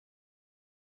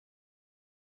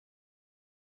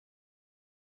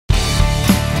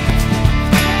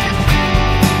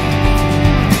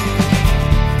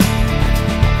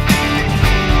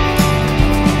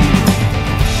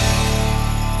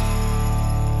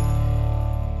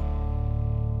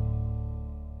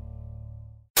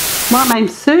My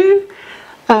name's Sue.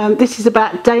 This is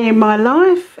about day in my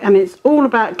life, and it's all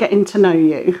about getting to know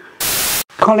you.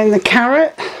 Colin the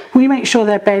carrot. We make sure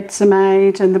their beds are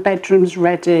made and the bedroom's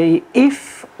ready.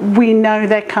 If we know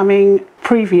they're coming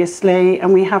previously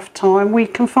and we have time, we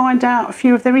can find out a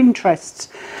few of their interests.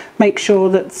 Make sure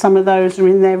that some of those are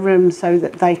in their room so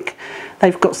that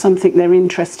they've got something they're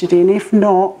interested in. If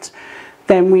not,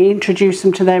 then we introduce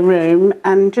them to their room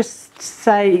and just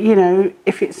say, you know,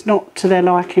 if it's not to their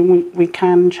liking, we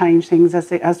can change things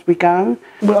as we go.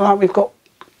 Well, we've got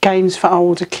games for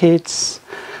older kids.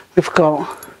 We've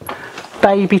got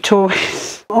baby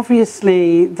toys.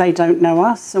 Obviously, they don't know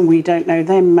us and we don't know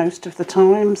them most of the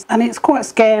times. And it's quite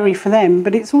scary for them,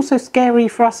 but it's also scary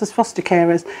for us as foster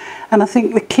carers. And I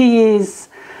think the key is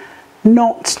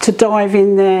not to dive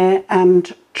in there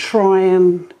and try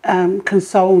and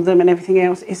console them and everything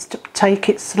else. Is to take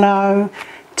it slow,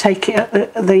 take it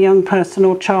at the young person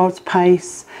or child's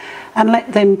pace, and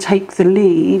let them take the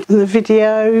lead. And the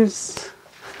videos,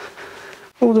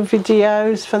 all the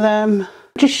videos for them.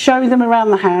 Just show them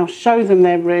around the house, show them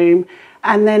their room,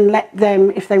 and then let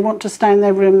them, if they want to stay in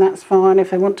their room, that's fine. If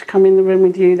they want to come in the room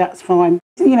with you, that's fine.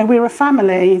 You know, we're a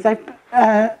family.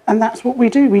 And that's what we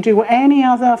do. We do what any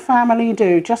other family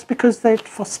do. Just because they're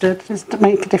fostered is to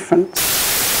make a difference.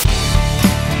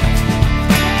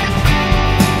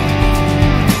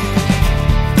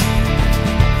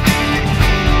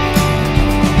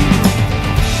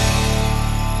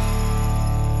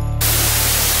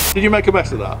 Did you make a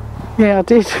mess of that? Yeah, I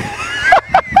did.